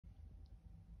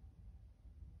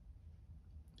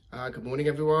Good morning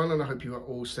everyone, and I hope you are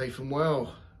all safe and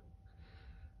well.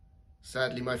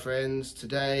 Sadly, my friends,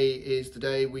 today is the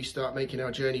day we start making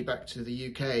our journey back to the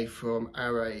UK from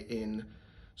Åre in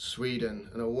Sweden,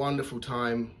 and a wonderful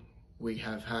time we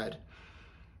have had.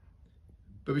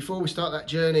 But before we start that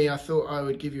journey, I thought I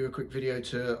would give you a quick video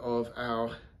tour of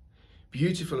our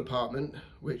beautiful apartment,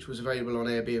 which was available on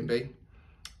Airbnb.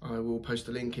 I will post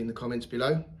a link in the comments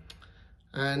below.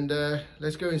 And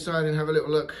let's go inside and have a little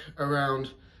look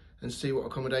around and see what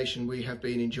accommodation we have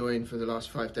been enjoying for the last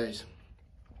 5 days.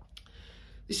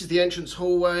 This is the entrance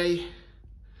hallway,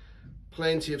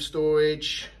 plenty of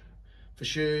storage for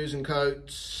shoes and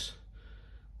coats.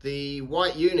 The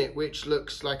white unit, which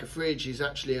looks like a fridge, is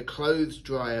actually a clothes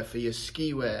dryer for your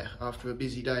ski wear after a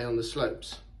busy day on the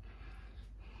slopes.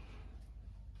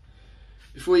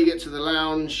 Before you get to the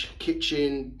lounge,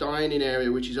 kitchen, dining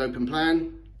area, which is open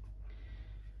plan,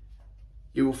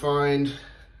 you will find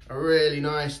a really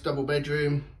nice double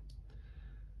bedroom,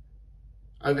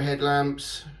 overhead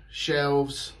lamps,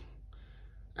 shelves,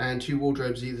 and 2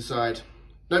 wardrobes either side.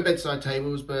 No bedside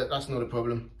tables, but that's not a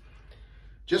problem.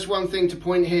 Just one thing to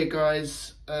point here,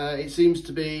 guys, it seems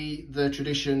to be the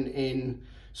tradition in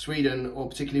Sweden, or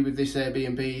particularly with this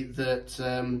Airbnb,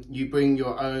 that you bring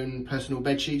your own personal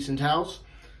bed sheets and towels.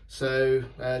 So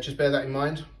just bear that in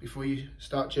mind before you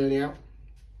start journeying out.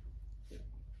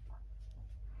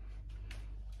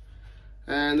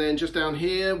 And then just down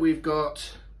here, we've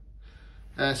got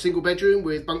a single bedroom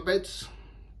with bunk beds,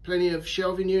 plenty of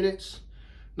shelving units,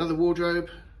 another wardrobe,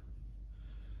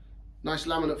 nice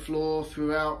laminate floor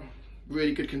throughout,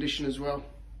 really good condition as well.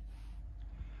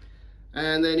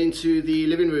 And then into the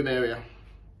living room area.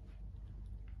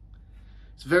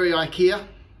 It's very IKEA,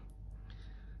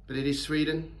 but it is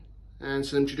Sweden, and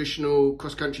some traditional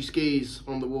cross-country skis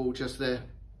on the wall just there.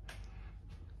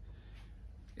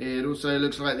 It also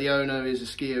looks like the owner is a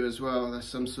skier as well. That's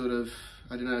some sort of,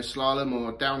 I don't know, slalom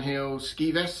or downhill ski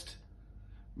vest.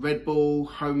 Red Bull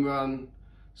home run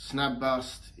snap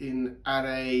bust in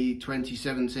Åre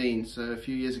 2017, so a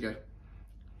few years ago.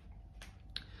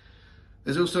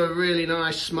 There's also a really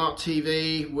nice smart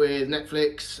TV with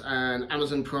Netflix and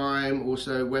Amazon Prime,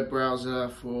 also web browser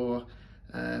for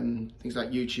things like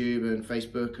YouTube and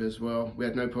Facebook as well. We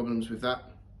had no problems with that.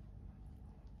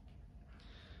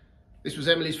 This was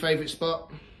Emily's favourite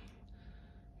spot.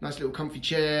 Nice little comfy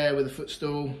chair with a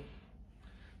footstool.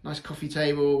 Nice coffee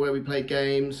table where we played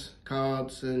games,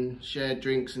 cards, and shared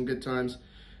drinks and good times.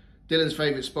 Dylan's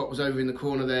favourite spot was over in the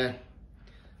corner there,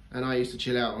 and I used to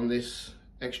chill out on this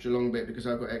extra long bit because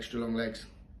I've got extra long legs.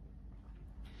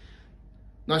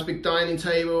 Nice big dining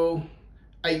table,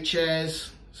 8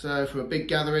 chairs, so for a big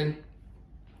gathering.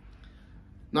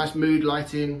 Nice mood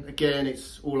lighting, again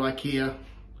it's all IKEA.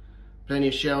 Plenty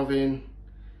of shelving,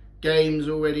 games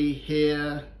already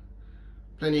here,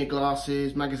 plenty of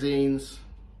glasses, magazines,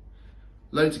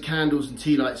 loads of candles and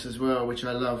tea lights as well, which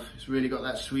I love. It's really got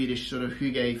that Swedish sort of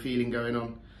hygge feeling going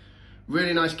on.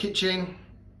 Really nice kitchen,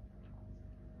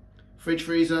 fridge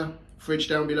freezer, fridge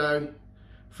down below,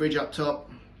 fridge up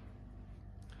top,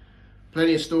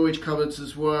 plenty of storage cupboards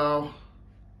as well.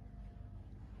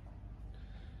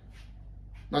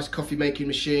 Nice coffee making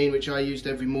machine, which I used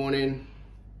every morning.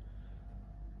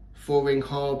 4-ring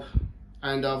hob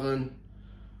and oven,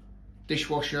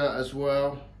 dishwasher as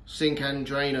well, sink and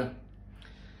drainer.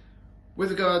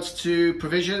 With regards to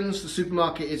provisions, the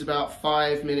supermarket is about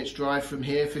 5 minutes drive from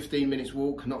here, 15 minutes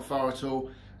walk, not far at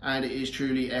all, and it is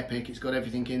truly epic. It's got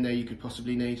everything in there you could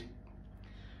possibly need.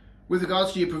 With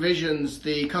regards to your provisions,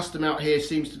 the custom out here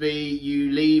seems to be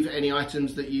you leave any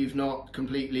items that you've not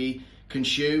completely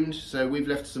consumed. So we've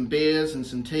left some beers and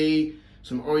some tea,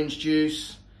 some orange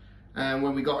juice, and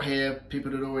when we got here,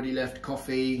 people had already left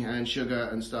coffee and sugar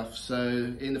and stuff.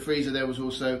 So in the freezer there was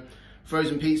also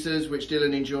frozen pizzas, which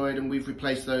Dylan enjoyed, and we've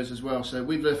replaced those as well. So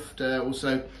we've left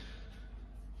also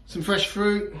some fresh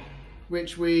fruit,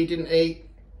 which we didn't eat,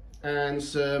 and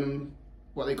some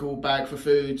what they call bag for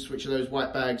foods, which are those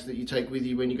white bags that you take with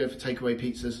you when you go for takeaway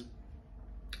pizzas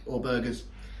or burgers.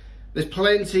 There's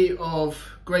plenty of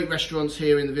great restaurants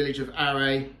here in the village of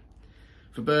Åre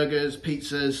for burgers,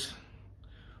 pizzas,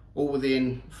 all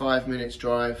within 5 minutes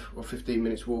drive or 15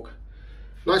 minutes walk.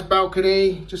 Nice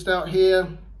balcony just out here,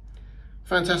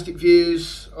 fantastic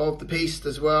views of the piste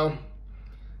as well.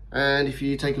 And if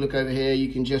you take a look over here,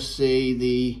 you can just see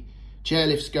the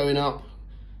chairlifts going up.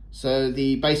 So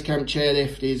the base camp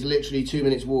chairlift is literally 2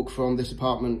 minutes walk from this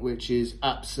apartment, which is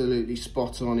absolutely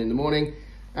spot on in the morning.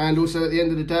 And also at the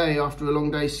end of the day, after a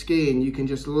long day skiing, you can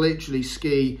just literally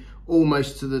ski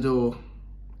almost to the door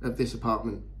of this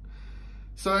apartment.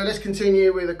 So let's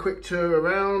continue with a quick tour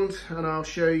around, and I'll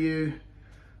show you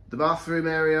the bathroom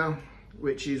area,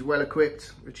 which is well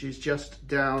equipped, which is just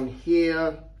down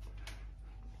here.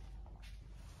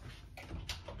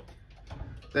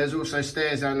 There's also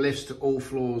stairs and lifts to all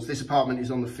floors. This apartment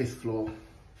is on the 5th floor.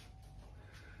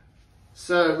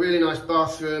 So really nice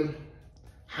bathroom,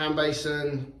 hand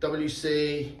basin,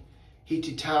 WC,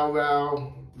 heated towel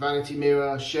rail, vanity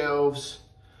mirror, shelves,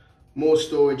 more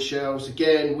storage shelves.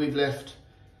 Again, we've left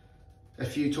a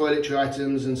few toiletry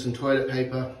items and some toilet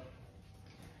paper.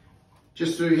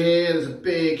 Just through here, there's a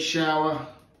big shower,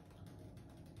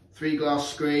 3 glass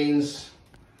screens,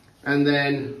 and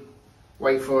then,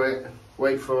 wait for it,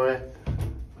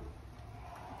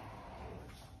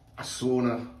 a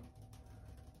sauna.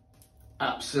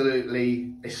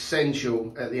 Absolutely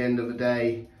essential at the end of the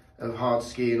day of hard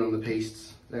skiing on the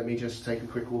pistes. Let me just take a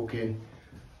quick walk in.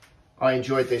 I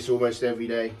enjoyed this almost every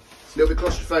day. It's a little bit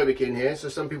claustrophobic in here, so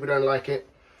some people don't like it.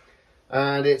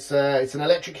 And it's an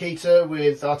electric heater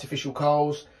with artificial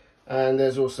coals, and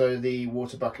there's also the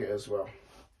water bucket as well.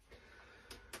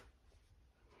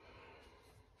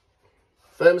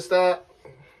 Thermostat,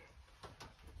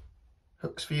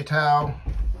 hooks for your towel,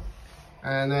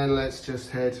 and then let's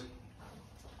just head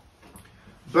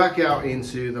back out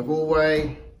into the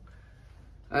hallway,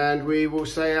 and we will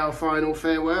say our final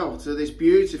farewell to this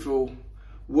beautiful,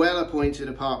 well-appointed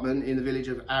apartment in the village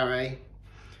of Array,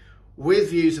 with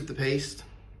views of the piste,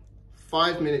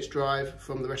 5 minutes drive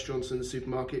from the restaurants and the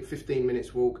supermarket, 15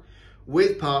 minutes walk,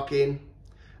 with parking.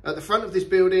 At the front of this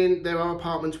building, there are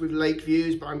apartments with lake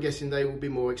views, but I'm guessing they will be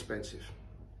more expensive.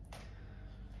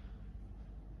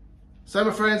 So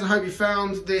my friends, I hope you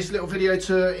found this little video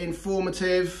tour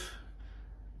informative.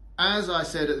 As I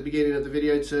said at the beginning of the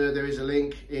video tour, there is a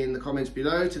link in the comments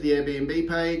below to the Airbnb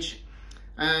page.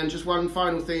 And just one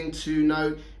final thing to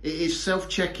note, it is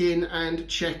self-check-in and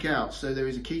check-out. So there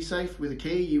is a key safe with a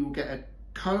key. You will get a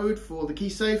code for the key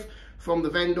safe from the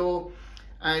vendor,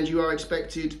 and you are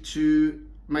expected to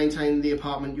maintain the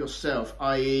apartment yourself,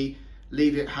 i.e.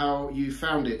 leave it how you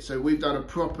found it. So we've done a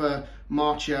proper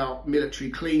march out military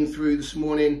clean through this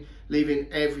morning, leaving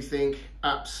everything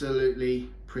absolutely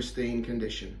pristine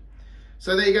condition.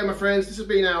 So there you go, my friends. This has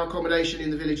been our accommodation in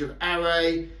the village of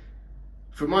Array.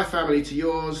 From my family to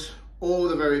yours, all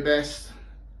the very best,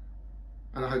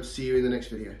 and I hope to see you in the next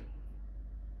video.